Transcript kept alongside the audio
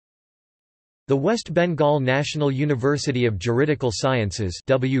The West Bengal National University of Juridical Sciences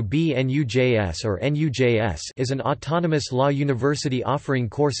 (WBNUJS or NUJS) is an autonomous law university offering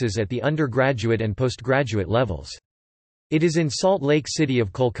courses at the undergraduate and postgraduate levels. It is in Salt Lake City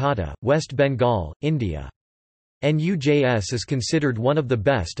of Kolkata, West Bengal, India. NUJS is considered one of the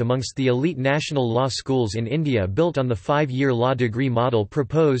best amongst the elite national law schools in India, built on the 5-year law degree model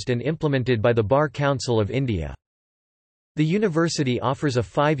proposed and implemented by the Bar Council of India. The university offers a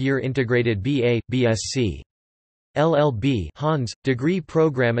 5-year integrated BA, BSc, LL.B. Hons. Degree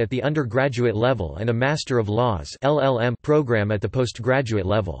program at the undergraduate level and a Master of Laws LL.M. program at the postgraduate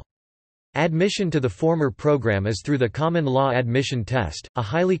level. Admission to the former program is through the Common Law Admission Test, a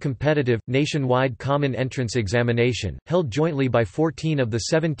highly competitive, nationwide common entrance examination, held jointly by 14 of the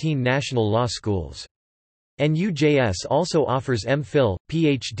 17 national law schools. NUJS also offers MPhil,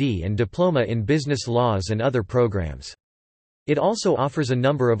 PhD and Diploma in Business Laws and other programs. It also offers a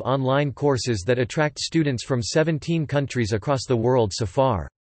number of online courses that attract students from 17 countries across the world so far.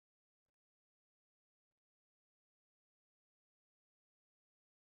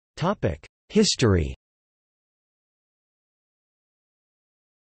 History.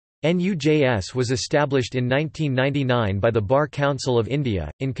 NUJS was established in 1999 by the Bar Council of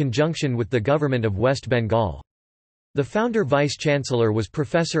India, in conjunction with the Government of West Bengal. The founder Vice-Chancellor was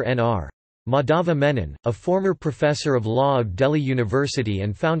Professor N.R. Madhava Menon, a former professor of law of Delhi University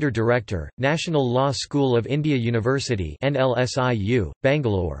and founder-director, National Law School of India University NLSIU,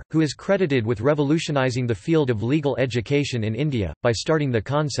 Bangalore, who is credited with revolutionizing the field of legal education in India, by starting the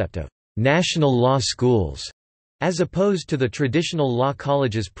concept of national law schools, as opposed to the traditional law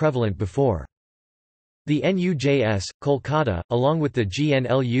colleges prevalent before. The NUJS, Kolkata, along with the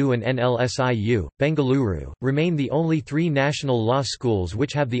GNLU and NLSIU, Bengaluru, remain the only 3 national law schools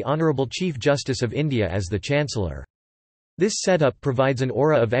which have the Honourable Chief Justice of India as the Chancellor. This setup provides an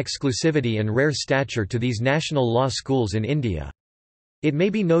aura of exclusivity and rare stature to these national law schools in India. It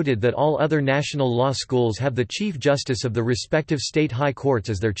may be noted that all other national law schools have the Chief Justice of the respective state high courts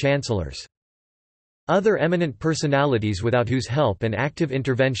as their chancellors. Other eminent personalities without whose help and active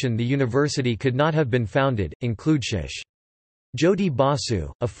intervention the university could not have been founded, include Shish. Jyoti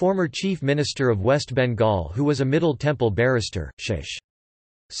Basu, a former Chief Minister of West Bengal who was a Middle Temple barrister, Shish.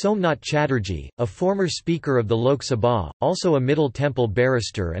 Somnath Chatterjee, a former Speaker of the Lok Sabha, also a Middle Temple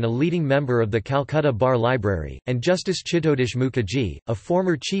barrister and a leading member of the Calcutta Bar Library, and Justice Chittodesh Mukherjee, a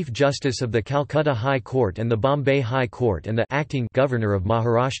former Chief Justice of the Calcutta High Court and the Bombay High Court and the acting Governor of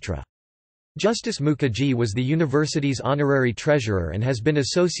Maharashtra. Justice Mukherjee was the university's honorary treasurer and has been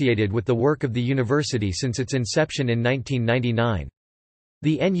associated with the work of the university since its inception in 1999.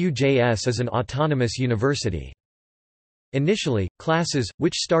 The NUJS is an autonomous university. Initially, classes,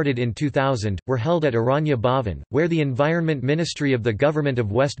 which started in 2000, were held at Aranya Bhavan, where the Environment Ministry of the Government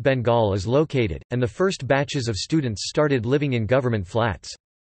of West Bengal is located, and the first batches of students started living in government flats.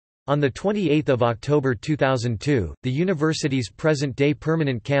 On 28 October 2002, the university's present-day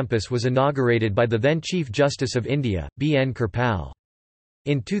permanent campus was inaugurated by the then Chief Justice of India, B. N. Kirpal.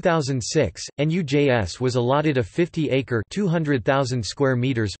 In 2006, NUJS was allotted a 50-acre (200,000 square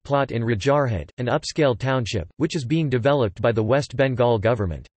meters) plot in Rajarhat, an upscale township, which is being developed by the West Bengal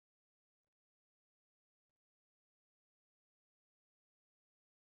government.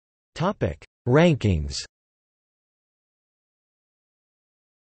 Rankings.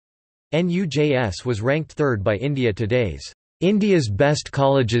 NUJS was ranked 3rd by India Today's India's Best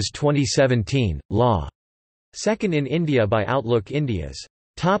Colleges 2017, Law. 2nd in India by Outlook India's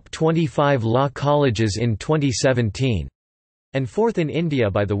Top 25 Law Colleges in 2017, and 4th in India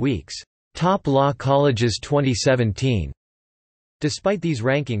by The Week's Top Law Colleges 2017. Despite these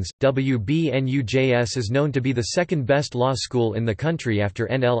rankings, WBNUJS is known to be the 2nd best law school in the country after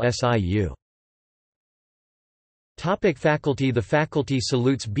NLSIU. Faculty. The faculty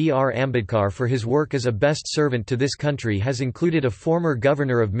salutes B. R. Ambedkar for his work as a best servant to this country has included a former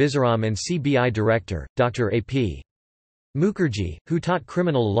governor of Mizoram and CBI director, Dr. A.P. Mukherjee, who taught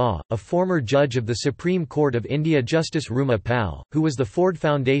criminal law, a former judge of the Supreme Court of India Justice Ruma Pal, who was the Ford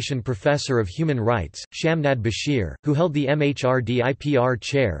Foundation Professor of Human Rights, Shamnad Bashir, who held the MHRD IPR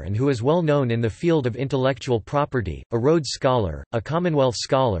chair and who is well known in the field of intellectual property, a Rhodes Scholar, a Commonwealth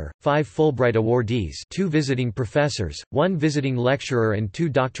Scholar, 5 Fulbright awardees, 2 visiting professors, 1 visiting lecturer and 2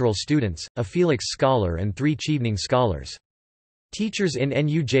 doctoral students, a Felix Scholar and 3 Chevening Scholars. Teachers in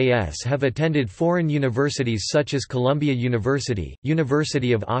NUJS have attended foreign universities such as Columbia University,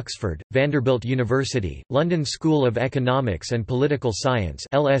 University of Oxford, Vanderbilt University, London School of Economics and Political Science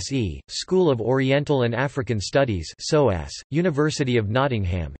 (LSE), School of Oriental and African Studies (SOAS), University of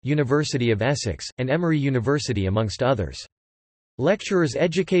Nottingham, University of Essex, and Emory University amongst others. Lecturers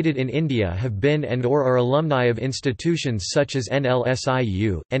educated in India have been and/or are alumni of institutions such as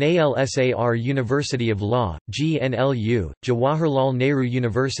NLSIU, NALSAR University of Law, GNLU, Jawaharlal Nehru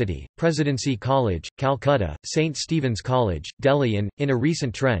University, Presidency College, Calcutta, St. Stephen's College, Delhi and, in a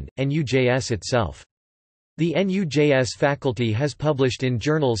recent trend, NUJS itself. The NUJS faculty has published in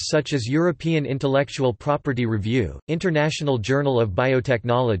journals such as European Intellectual Property Review, International Journal of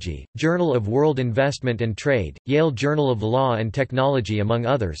Biotechnology, Journal of World Investment and Trade, Yale Journal of Law and Technology among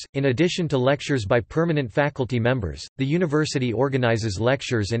others. In addition to lectures by permanent faculty members, the university organizes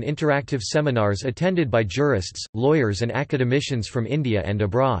lectures and interactive seminars attended by jurists, lawyers and academicians from India and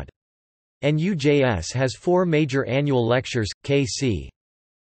abroad. NUJS has 4 major annual lectures: K.C.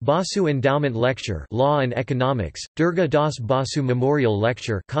 Basu Endowment Lecture, Law and Economics, Durga Das Basu Memorial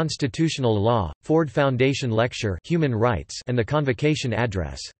Lecture, Constitutional Law, Ford Foundation Lecture, Human Rights, and the Convocation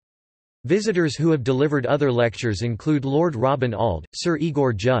Address. Visitors who have delivered other lectures include Lord Robin Auld, Sir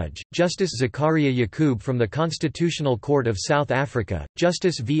Igor Judge, Justice Zakaria Yaqub from the Constitutional Court of South Africa,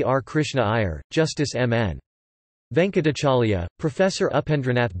 Justice V. R. Krishna Iyer, Justice M. N. Venkatachalya, Professor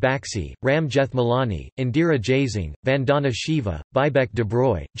Upendranath Baxi, Ram Jethmalani, Indira Jaising, Vandana Shiva, Bibek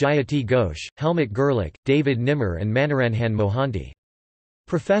Debroy, Jayati Ghosh, Helmut Gerlich, David Nimmer and Manoranjan Mohanty.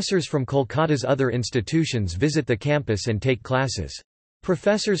 Professors from Kolkata's other institutions visit the campus and take classes.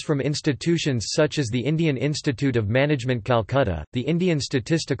 Professors from institutions such as the Indian Institute of Management Calcutta, the Indian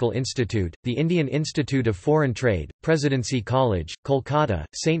Statistical Institute, the Indian Institute of Foreign Trade, Presidency College, Kolkata,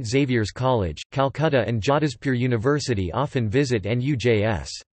 St. Xavier's College, Calcutta and Jadavpur University often visit NUJS.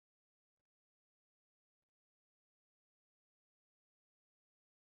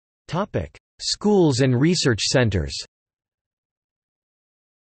 Schools and research centers.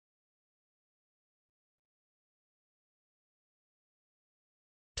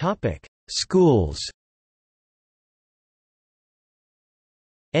 Schools.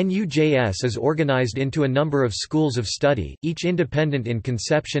 NUJS is organized into a number of schools of study, each independent in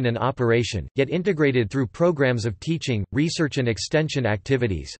conception and operation, yet integrated through programs of teaching, research and extension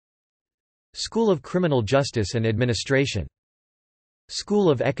activities. School of Criminal Justice and Administration. School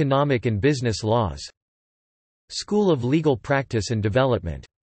of Economic and Business Laws. School of Legal Practice and Development.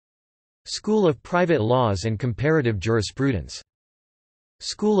 School of Private Laws and Comparative Jurisprudence.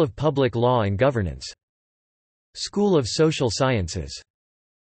 School of Public Law and Governance. School of Social Sciences.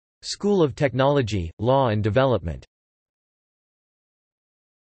 School of Technology, Law and Development.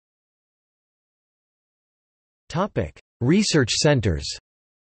 Research centers.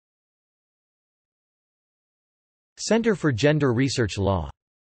 Center for Gender Research Law.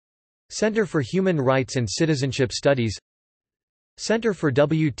 Center for Human Rights and Citizenship Studies. Center for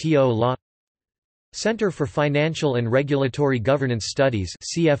WTO Law. Center for Financial and Regulatory Governance Studies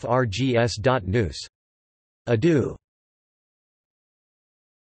CFRGS.news. Adu.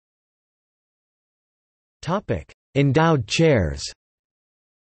 Endowed chairs.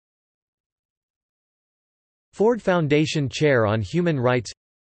 Ford Foundation Chair on Human Rights.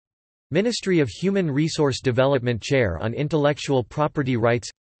 Ministry of Human Resource Development Chair on Intellectual Property Rights.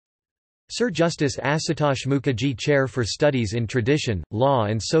 Sir Justice Asutosh Mukherjee Chair for Studies in Tradition, Law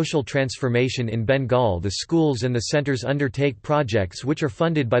and Social Transformation in Bengal. The schools and the centres undertake projects which are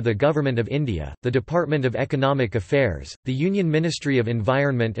funded by the Government of India, the Department of Economic Affairs, the Union Ministry of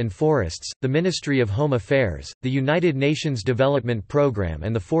Environment and Forests, the Ministry of Home Affairs, the United Nations Development Programme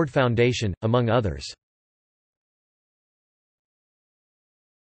and the Ford Foundation, among others.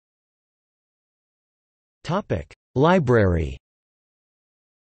 Library.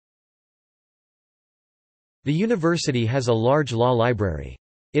 The university has a large law library.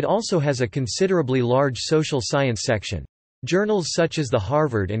 It also has a considerably large social science section. Journals such as the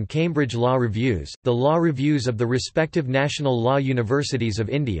Harvard and Cambridge Law Reviews, the law reviews of the respective national law universities of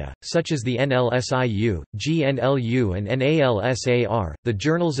India, such as the NLSIU, GNLU and NALSAR, the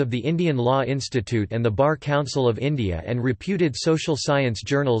journals of the Indian Law Institute and the Bar Council of India, and reputed social science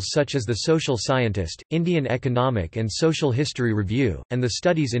journals such as the Social Scientist, Indian Economic and Social History Review, and the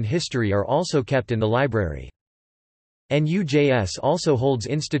Studies in History are also kept in the library. NUJS also holds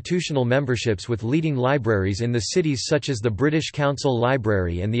institutional memberships with leading libraries in the cities such as the British Council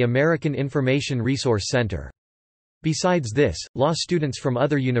Library and the American Information Resource Centre. Besides this, law students from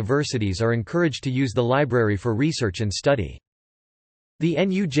other universities are encouraged to use the library for research and study. The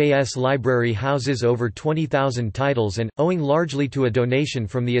NUJS library houses over 20,000 titles and, owing largely to a donation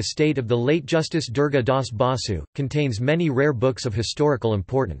from the estate of the late Justice Durga Das Basu, contains many rare books of historical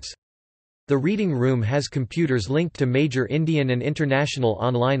importance. The reading room has computers linked to major Indian and international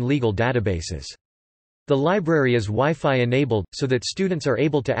online legal databases. The library is Wi-Fi enabled, so that students are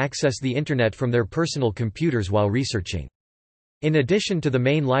able to access the Internet from their personal computers while researching. In addition to the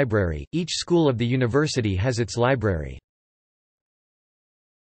main library, each school of the university has its library.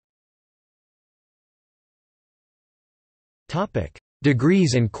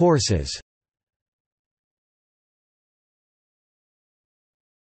 Degrees and courses.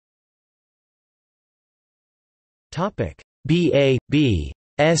 BA, B,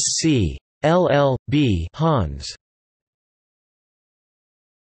 SC, LL.B. Hons.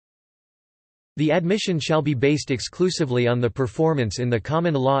 The admission shall be based exclusively on the performance in the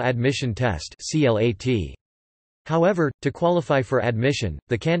Common Law Admission Test (CLAT). However, to qualify for admission,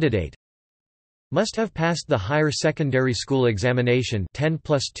 the candidate must have passed the higher secondary school examination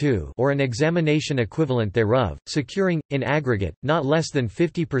 10+2 or an examination equivalent thereof, securing, in aggregate, not less than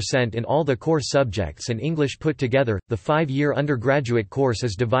 50% in all the core subjects and English put together. The 5-year undergraduate course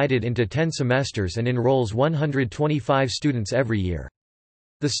is divided into 10 semesters and enrolls 125 students every year.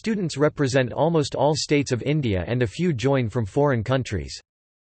 The students represent almost all states of India and a few join from foreign countries.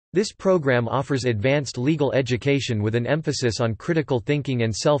 This program offers advanced legal education with an emphasis on critical thinking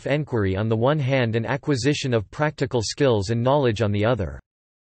and self-enquiry on the one hand and acquisition of practical skills and knowledge on the other.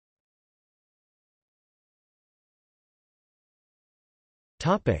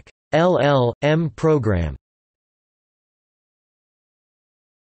 LL.M program.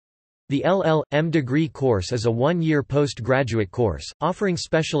 The LL.M degree course is a one-year postgraduate course, offering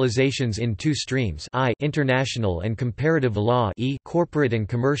specializations in 2 streams: I international and comparative law, E corporate and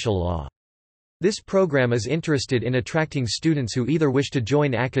commercial law. This program is interested in attracting students who either wish to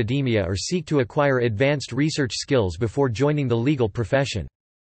join academia or seek to acquire advanced research skills before joining the legal profession.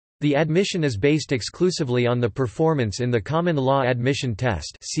 The admission is based exclusively on the performance in the Common Law Admission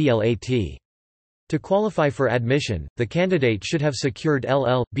Test (CLAT). To qualify for admission, the candidate should have secured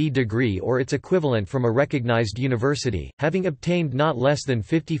LL.B degree or its equivalent from a recognized university, having obtained not less than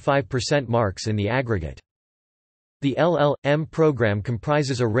 55% marks in the aggregate. The LL.M program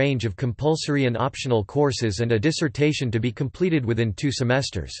comprises a range of compulsory and optional courses and a dissertation to be completed within 2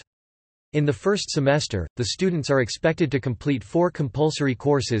 semesters. In the first semester, the students are expected to complete 4 compulsory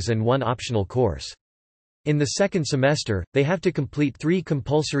courses and 1 optional course. In the second semester, they have to complete 3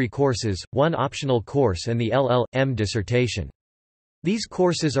 compulsory courses, 1 optional course and the LL.M dissertation. These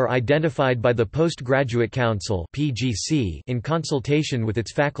courses are identified by the Postgraduate Council (PGC) in consultation with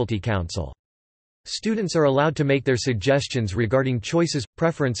its faculty council. Students are allowed to make their suggestions regarding choices,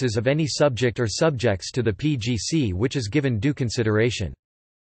 preferences of any subject or subjects to the PGC, which is given due consideration.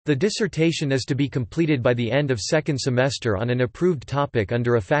 The dissertation is to be completed by the end of second semester on an approved topic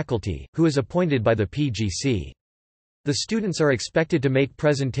under a faculty, who is appointed by the PGC. The students are expected to make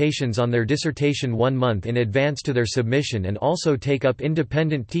presentations on their dissertation 1 month in advance to their submission and also take up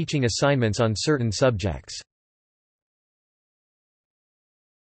independent teaching assignments on certain subjects.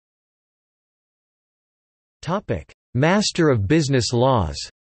 Master of Business Laws.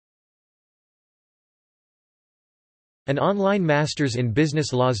 An online Master's in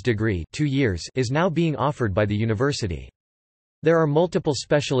Business Laws degree 2 years is now being offered by the university. There are multiple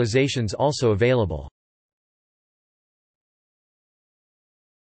specializations also available.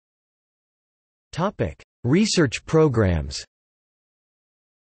 Research programs.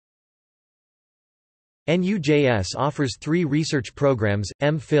 NUJS offers 3 research programs,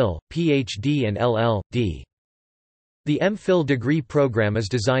 M.Phil, Ph.D. and LL.D. The M.Phil degree program is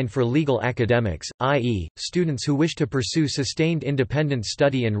designed for legal academics, i.e., students who wish to pursue sustained independent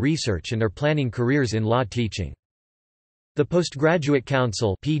study and research and are planning careers in law teaching. The Postgraduate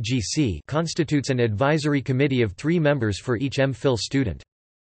Council (PGC) constitutes an advisory committee of 3 members for each M.Phil student.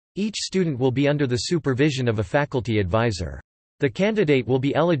 Each student will be under the supervision of a faculty advisor. The candidate will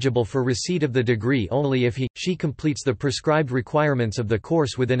be eligible for receipt of the degree only if he/she completes the prescribed requirements of the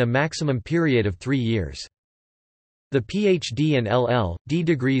course within a maximum period of 3 years. The Ph.D. and LL.D.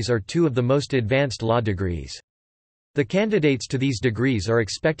 degrees are 2 of the most advanced law degrees. The candidates to these degrees are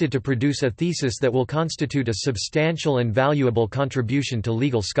expected to produce a thesis that will constitute a substantial and valuable contribution to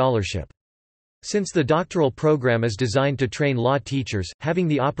legal scholarship. Since the doctoral program is designed to train law teachers, having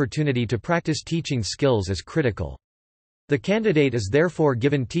the opportunity to practice teaching skills is critical. The candidate is therefore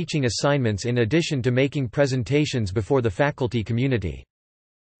given teaching assignments in addition to making presentations before the faculty community.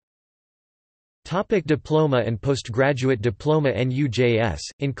 Diploma and Postgraduate Diploma. NUJS,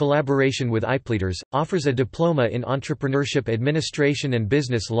 in collaboration with IPLeaders, offers a diploma in Entrepreneurship Administration and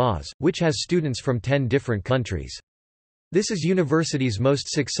Business Laws, which has students from 10 different countries. This is university's most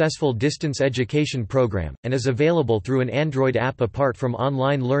successful distance education program, and is available through an Android app apart from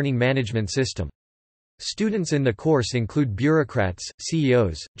online learning management system. Students in the course include bureaucrats,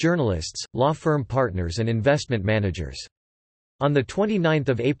 CEOs, journalists, law firm partners and investment managers. On 29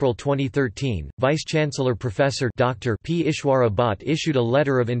 April 2013, Vice-Chancellor Professor Dr. P. Ishwara Bhatt issued a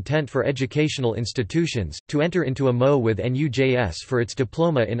letter of intent for educational institutions, to enter into a MOU with NUJS for its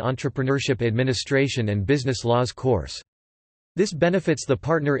Diploma in Entrepreneurship Administration and Business Laws course. This benefits the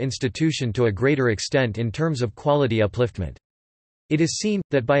partner institution to a greater extent in terms of quality upliftment. It is seen,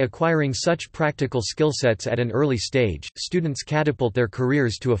 that by acquiring such practical skill sets at an early stage, students catapult their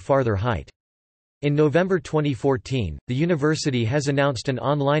careers to a farther height. In November 2014, the university has announced an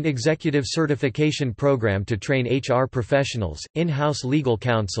online executive certification program to train HR professionals, in-house legal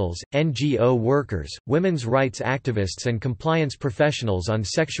counsels, NGO workers, women's rights activists and compliance professionals on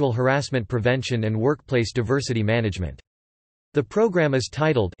sexual harassment prevention and workplace diversity management. The program is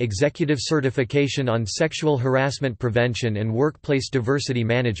titled Executive Certification on Sexual Harassment Prevention and Workplace Diversity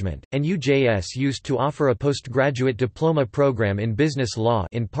Management, and UJS used to offer a postgraduate diploma program in business law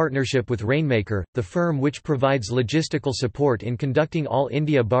in partnership with Rainmaker, the firm which provides logistical support in conducting All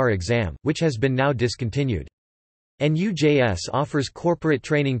India Bar exam, which has been now discontinued. NUJS offers corporate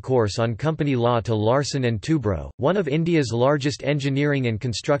training course on company law to Larsen & Toubro, one of India's largest engineering and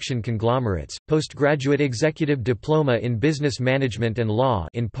construction conglomerates, postgraduate executive diploma in business management and law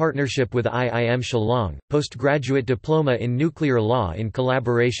in partnership with IIM Shillong, postgraduate diploma in nuclear law in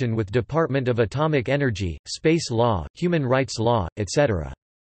collaboration with Department of Atomic Energy, space law, human rights law, etc.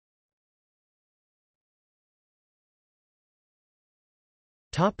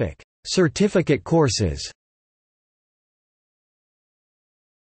 Certificate courses.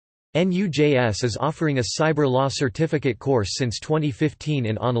 NUJS is offering a cyber law certificate course since 2015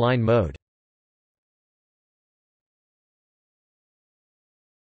 in online mode.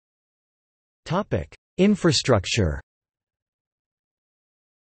 Infrastructure.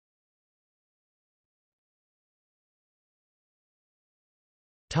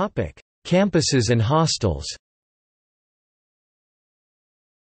 Campuses and hostels.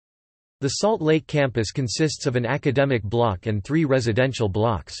 The Salt Lake campus consists of an academic block and 3 residential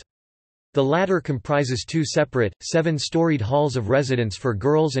blocks. The latter comprises 2 separate, 7-storied halls of residence for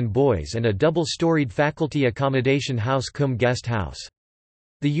girls and boys and a double-storied faculty accommodation house cum guest house.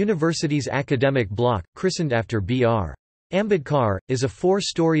 The university's academic block, christened after B.R. Ambedkar, is a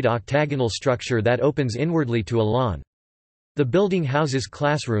 4-storied octagonal structure that opens inwardly to a lawn. The building houses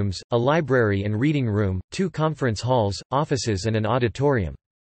classrooms, a library and reading room, 2 conference halls, offices and an auditorium.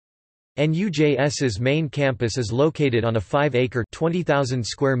 NUJS's main campus is located on a 5-acre (20,000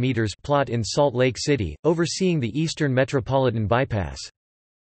 square meters) plot in Salt Lake City, overseeing the Eastern Metropolitan Bypass.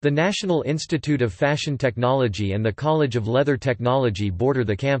 The National Institute of Fashion Technology and the College of Leather Technology border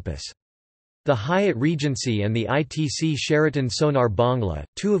the campus. The Hyatt Regency and the ITC Sheraton Sonar Bangla,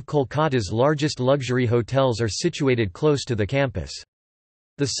 2 of Kolkata's largest luxury hotels, are situated close to the campus.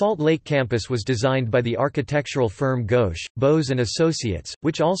 The Salt Lake campus was designed by the architectural firm Ghosh, Bose & Associates,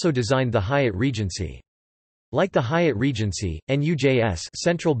 which also designed the Hyatt Regency. Like the Hyatt Regency, NUJS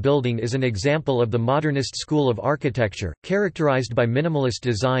Central Building is an example of the modernist school of architecture, characterized by minimalist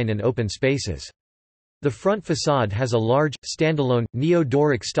design and open spaces. The front facade has a large, standalone,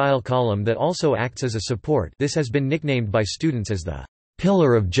 neo-Doric style column that also acts as a support. This has been nicknamed by students as the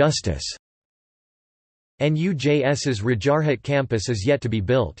Pillar of Justice. NUJS's Rajarhat campus is yet to be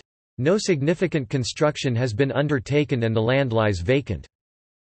built. No significant construction has been undertaken and the land lies vacant.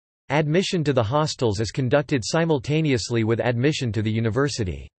 Admission to the hostels is conducted simultaneously with admission to the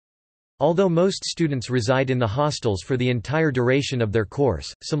university. Although most students reside in the hostels for the entire duration of their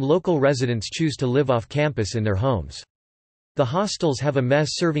course, some local residents choose to live off campus in their homes. The hostels have a mess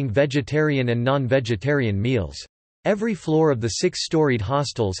serving vegetarian and non-vegetarian meals. Every floor of the 6-storied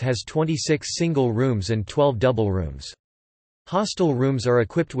hostels has 26 single rooms and 12 double rooms. Hostel rooms are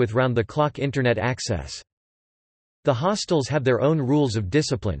equipped with round-the-clock internet access. The hostels have their own rules of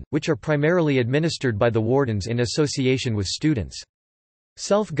discipline, which are primarily administered by the wardens in association with students.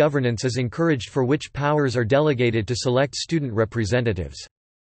 Self-governance is encouraged, for which powers are delegated to select student representatives.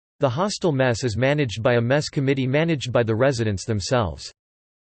 The hostel mess is managed by a mess committee managed by the residents themselves.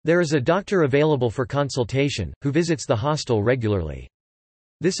 There is a doctor available for consultation, who visits the hostel regularly.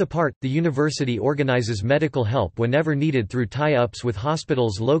 This apart, the university organizes medical help whenever needed through tie-ups with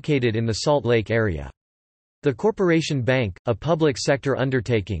hospitals located in the Salt Lake area. The Corporation Bank, a public sector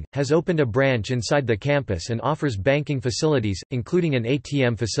undertaking, has opened a branch inside the campus and offers banking facilities, including an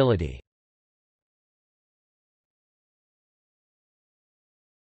ATM facility.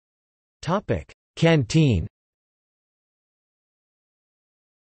 Canteen.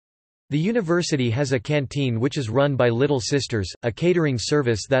 The university has a canteen which is run by Little Sisters, a catering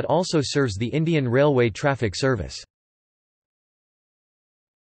service that also serves the Indian Railway traffic service.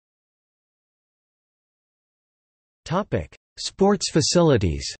 Sports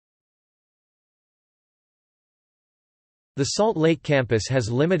facilities. The Salt Lake campus has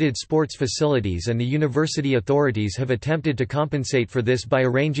limited sports facilities, and the university authorities have attempted to compensate for this by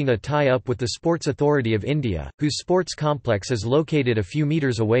arranging a tie-up with the Sports Authority of India, whose sports complex is located a few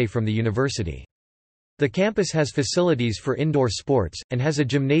meters away from the university. The campus has facilities for indoor sports, and has a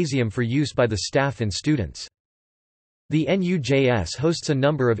gymnasium for use by the staff and students. The NUJS hosts a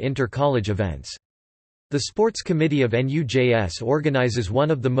number of inter-college events. The Sports Committee of NUJS organizes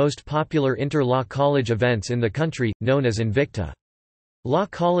one of the most popular inter-law college events in the country, known as Invicta. Law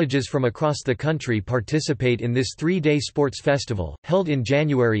colleges from across the country participate in this three-day sports festival, held in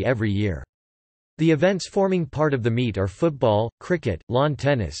January every year. The events forming part of the meet are football, cricket, lawn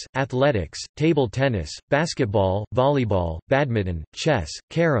tennis, athletics, table tennis, basketball, volleyball, badminton, chess,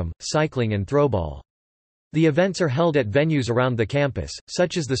 carom, cycling and throwball. The events are held at venues around the campus,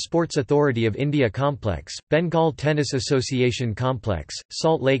 such as the Sports Authority of India Complex, Bengal Tennis Association Complex,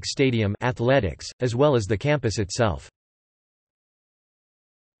 Salt Lake Stadium Athletics, as well as the campus itself.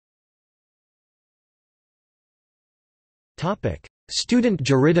 Student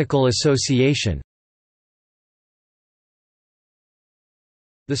Juridical Association.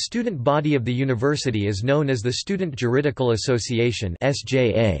 The student body of the university is known as the Student Juridical Association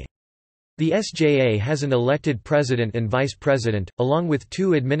 (SJA). The SJA has an elected president and vice president, along with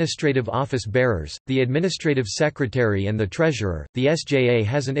two administrative office bearers, the administrative secretary and the treasurer. The SJA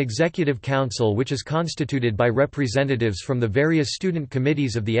has an executive council which is constituted by representatives from the various student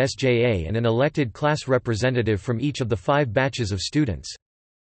committees of the SJA and an elected class representative from each of the 5 batches of students.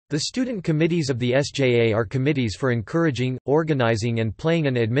 The student committees of the SJA are committees for encouraging, organizing and playing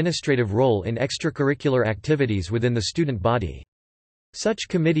an administrative role in extracurricular activities within the student body. Such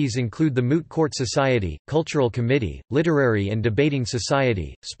committees include the Moot Court Society, Cultural Committee, Literary and Debating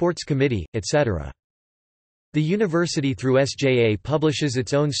Society, Sports Committee, etc. The university through SJA publishes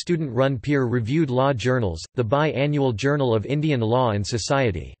its own student-run peer-reviewed law journals, the Bi-Annual Journal of Indian Law and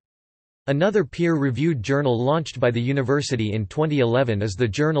Society. Another peer-reviewed journal launched by the university in 2011 is the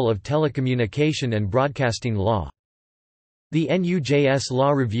Journal of Telecommunication and Broadcasting Law. The NUJS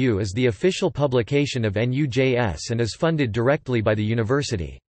Law Review is the official publication of NUJS and is funded directly by the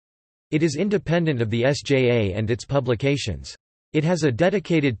university. It is independent of the SJA and its publications. It has a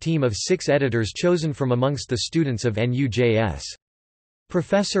dedicated team of 6 editors chosen from amongst the students of NUJS.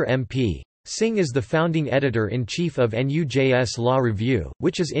 Professor M.P. Singh is the founding editor-in-chief of NUJS Law Review,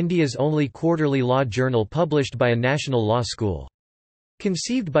 which is India's only quarterly law journal published by a national law school.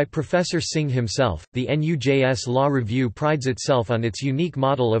 Conceived by Professor Singh himself, the NUJS Law Review prides itself on its unique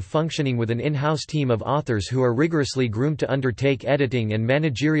model of functioning with an in-house team of authors who are rigorously groomed to undertake editing and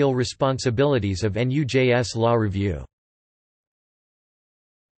managerial responsibilities of NUJS Law Review.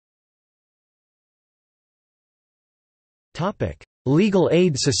 Legal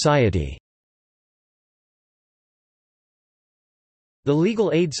Aid Society. The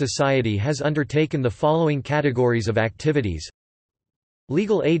Legal Aid Society has undertaken the following categories of activities.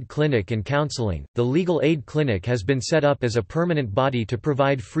 Legal Aid Clinic and Counseling. The Legal Aid Clinic has been set up as a permanent body to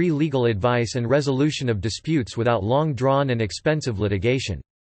provide free legal advice and resolution of disputes without long-drawn and expensive litigation.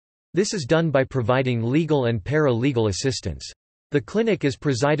 This is done by providing legal and para-legal assistance. The clinic is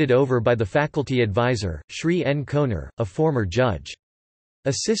presided over by the faculty advisor, Shri N. Konar, a former judge.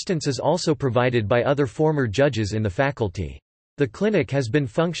 Assistance is also provided by other former judges in the faculty. The clinic has been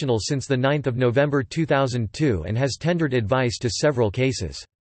functional since 9 November 2002 and has tendered advice to several cases.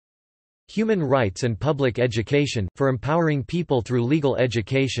 Human rights and public education, for empowering people through legal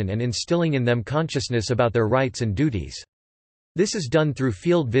education and instilling in them consciousness about their rights and duties. This is done through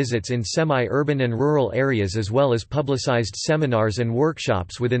field visits in semi-urban and rural areas as well as publicized seminars and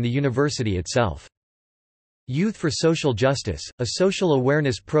workshops within the university itself. Youth for Social Justice, a social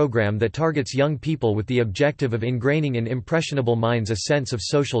awareness program that targets young people with the objective of ingraining in impressionable minds a sense of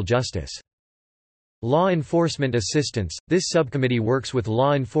social justice. Law Enforcement Assistance. This subcommittee works with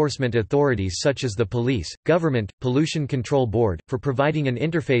law enforcement authorities such as the police, government, Pollution Control Board, for providing an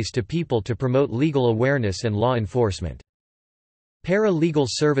interface to people to promote legal awareness and law enforcement. Para-legal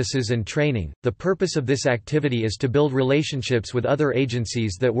services and training. The purpose of this activity is to build relationships with other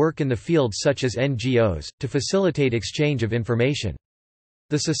agencies that work in the field such as NGOs, to facilitate exchange of information.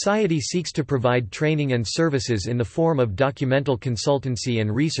 The Society seeks to provide training and services in the form of documental consultancy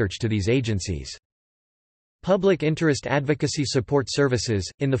and research to these agencies. Public interest advocacy support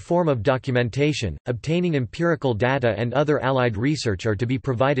services, in the form of documentation, obtaining empirical data and other allied research are to be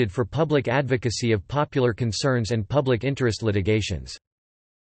provided for public advocacy of popular concerns and public interest litigations.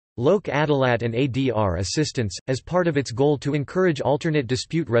 Lok Adalat and ADR assistance. As part of its goal to encourage alternate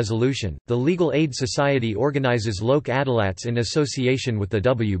dispute resolution, the Legal Aid Society organizes Lok Adalats in association with the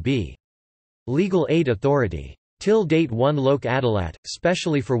WB. Legal Aid Authority. Till date, one Lok Adalat,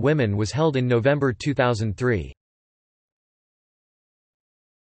 specially for women, was held in November 2003.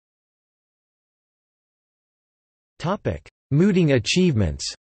 Mooting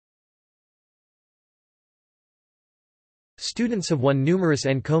achievements. Students have won numerous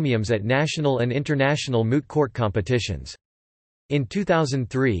encomiums at national and international moot court competitions. In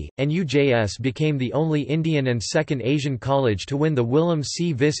 2003, NUJS became the only Indian and second Asian college to win the Willem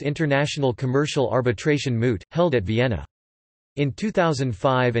C. Vis International Commercial Arbitration Moot, held at Vienna. In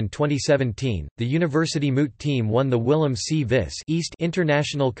 2005 and 2017, the University Moot team won the Willem C. Vis East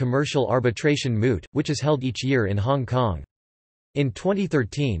International Commercial Arbitration Moot, which is held each year in Hong Kong. In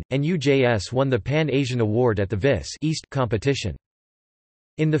 2013, NUJS won the Pan-Asian Award at the Vis East competition.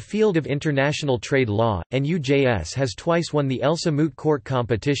 In the field of international trade law, NUJS has twice won the ELSA Moot Court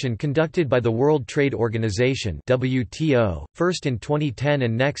competition conducted by the World Trade Organization (WTO), first in 2010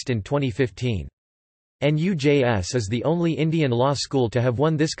 and next in 2015. NUJS is the only Indian law school to have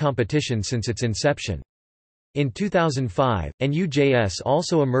won this competition since its inception. In 2005, NUJS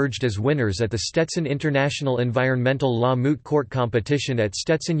also emerged as winners at the Stetson International Environmental Law Moot Court competition at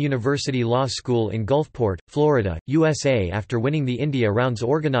Stetson University Law School in Gulfport, Florida, USA after winning the India rounds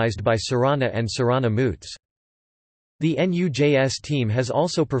organized by Sarana and Sarana Moots. The NUJS team has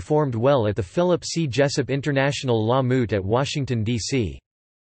also performed well at the Philip C. Jessup International Law Moot at Washington, D.C.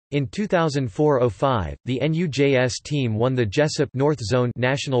 In 2004–05, the NUJS team won the Jessup North Zone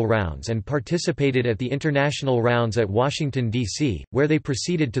National Rounds and participated at the International Rounds at Washington, D.C., where they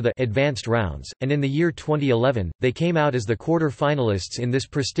proceeded to the Advanced Rounds, and in the year 2011, they came out as the quarter-finalists in this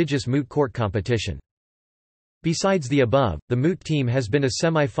prestigious moot court competition. Besides the above, the moot team has been a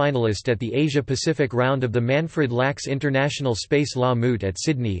semi-finalist at the Asia-Pacific round of the Manfred Lachs International Space Law Moot at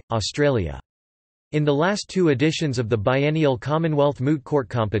Sydney, Australia. In the last two editions of the biennial Commonwealth Moot Court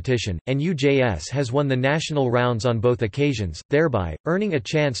competition, NUJS has won the national rounds on both occasions, thereby, earning a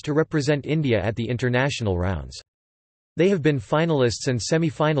chance to represent India at the international rounds. They have been finalists and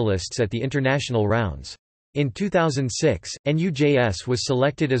semi-finalists at the international rounds. In 2006, NUJS was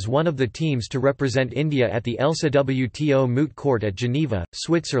selected as one of the teams to represent India at the ELSA WTO Moot Court at Geneva,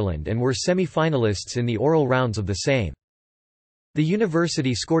 Switzerland and were semi-finalists in the oral rounds of the same. The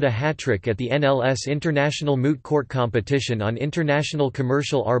university scored a hat-trick at the NLS International Moot Court competition on international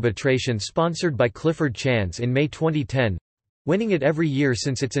commercial arbitration sponsored by Clifford Chance in May 2010, winning it every year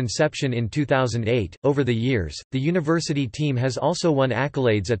since its inception in 2008. Over the years, the university team has also won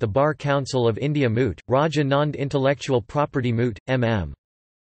accolades at the Bar Council of India Moot, Raj Anand Intellectual Property Moot, M.M.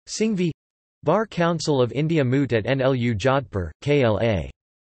 Singhvi, Bar Council of India Moot at NLU Jodhpur, KLA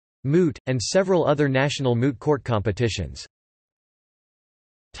Moot, and several other national moot court competitions.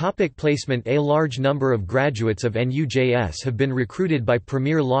 Topic placement. A large number of graduates of NUJS have been recruited by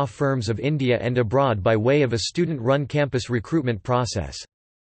premier law firms of India and abroad by way of a student-run campus recruitment process.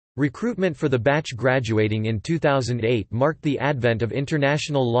 Recruitment for the batch graduating in 2008 marked the advent of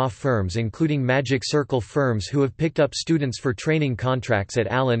international law firms including Magic Circle firms who have picked up students for training contracts at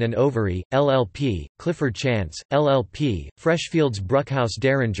Allen & Overy, LLP, Clifford Chance, LLP, Freshfields Bruckhaus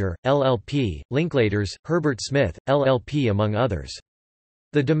Derringer, LLP, Linklaters, Herbert Smith, LLP among others.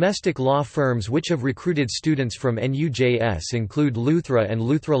 The domestic law firms which have recruited students from NUJS include Luthra and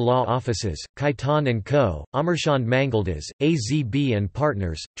Luthra Law Offices, Khaitan & Co., Amarchand Mangaldas, AZB &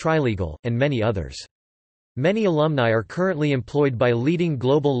 Partners, Trilegal, and many others. Many alumni are currently employed by leading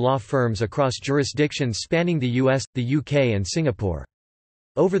global law firms across jurisdictions spanning the US, the UK and Singapore.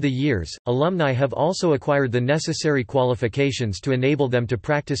 Over the years, alumni have also acquired the necessary qualifications to enable them to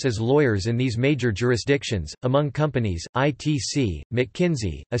practice as lawyers in these major jurisdictions. Among companies, ITC,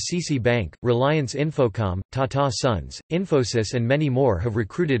 McKinsey, Assisi Bank, Reliance Infocom, Tata Sons, Infosys and many more have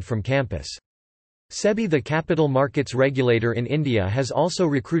recruited from campus. SEBI, the capital markets regulator in India, has also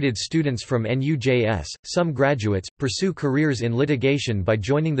recruited students from NUJS. Some graduates pursue careers in litigation by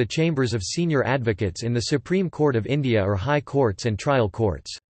joining the chambers of senior advocates in the Supreme Court of India or high courts and trial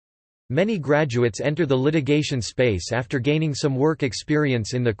courts. Many graduates enter the litigation space after gaining some work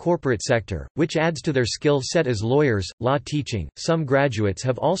experience in the corporate sector, which adds to their skill set as lawyers. Law teaching. Some graduates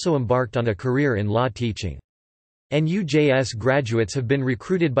have also embarked on a career in law teaching. NUJS graduates have been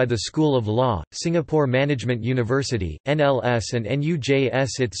recruited by the School of Law, Singapore Management University, NLS and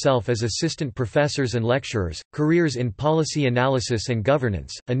NUJS itself as assistant professors and lecturers. Careers in policy analysis and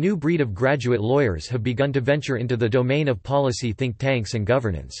governance. A new breed of graduate lawyers have begun to venture into the domain of policy think tanks and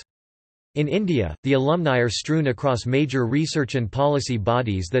governance. In India, the alumni are strewn across major research and policy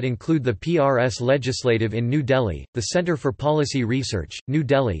bodies that include the PRS Legislative in New Delhi, the Centre for Policy Research, New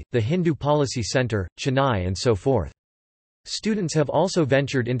Delhi, the Hindu Policy Centre, Chennai and so forth. Students have also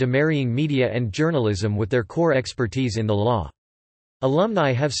ventured into marrying media and journalism with their core expertise in the law.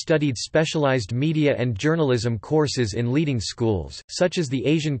 Alumni have studied specialized media and journalism courses in leading schools, such as the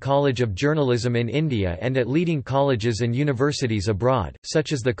Asian College of Journalism in India, and at leading colleges and universities abroad,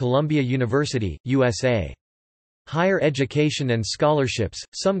 such as the Columbia University, USA. Higher education and scholarships.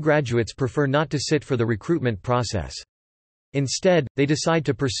 Some graduates prefer not to sit for the recruitment process. Instead, they decide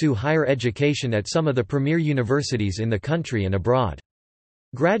to pursue higher education at some of the premier universities in the country and abroad.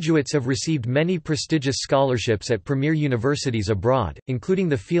 Graduates have received many prestigious scholarships at premier universities abroad, including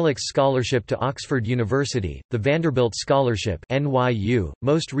the Felix Scholarship to Oxford University, the Vanderbilt Scholarship (NYU),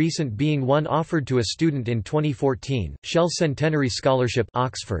 most recent being one offered to a student in 2014, Shell Centenary Scholarship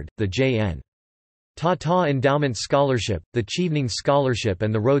Oxford, the J.N. Tata Endowment Scholarship, the Chevening Scholarship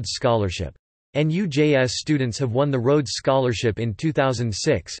and the Rhodes Scholarship. NUJS students have won the Rhodes Scholarship in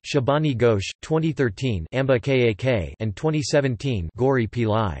 2006, Shabani Ghosh, 2013, Amba Kak, and 2017, Gauri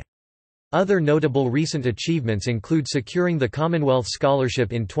Pillai. Other notable recent achievements include securing the Commonwealth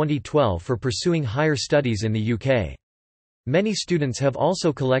Scholarship in 2012 for pursuing higher studies in the UK. Many students have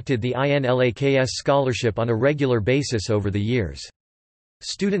also collected the INLAKS scholarship on a regular basis over the years.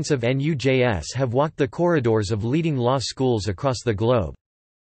 Students of NUJS have walked the corridors of leading law schools across the globe.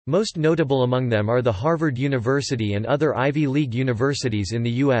 Most notable among them are the Harvard University and other Ivy League universities in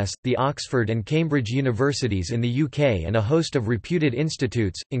the US, the Oxford and Cambridge universities in the UK, and a host of reputed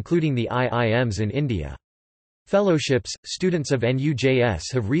institutes, including the IIMs in India. Fellowships. Students of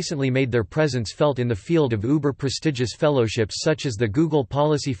NUJS have recently made their presence felt in the field of uber-prestigious fellowships such as the Google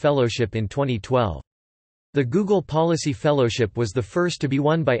Policy Fellowship in 2012. The Google Policy Fellowship was the first to be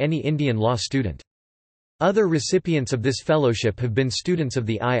won by any Indian law student. Other recipients of this fellowship have been students of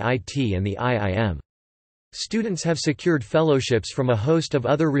the IIT and the IIM. Students have secured fellowships from a host of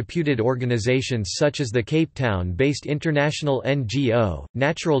other reputed organizations such as the Cape Town-based international NGO,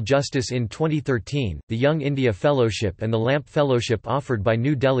 Natural Justice in 2013, the Young India Fellowship and the LL.M Fellowship offered by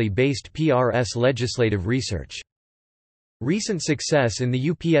New Delhi-based PRS Legislative Research. Recent success in the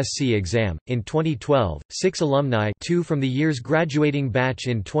UPSC exam. In 2012, 6 alumni, 2 from the year's graduating batch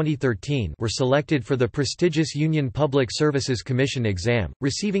in 2013, were selected for the prestigious Union Public Services Commission exam,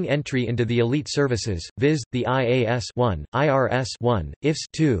 receiving entry into the elite services, viz., the IAS 1, IRS 1, IFS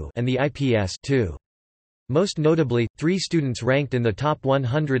 2, and the IPS 2. Most notably, 3 students ranked in the top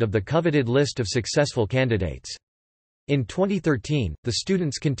 100 of the coveted list of successful candidates. In 2013, the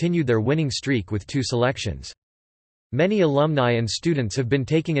students continued their winning streak with 2 selections. Many alumni and students have been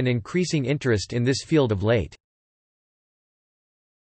taking an increasing interest in this field of late.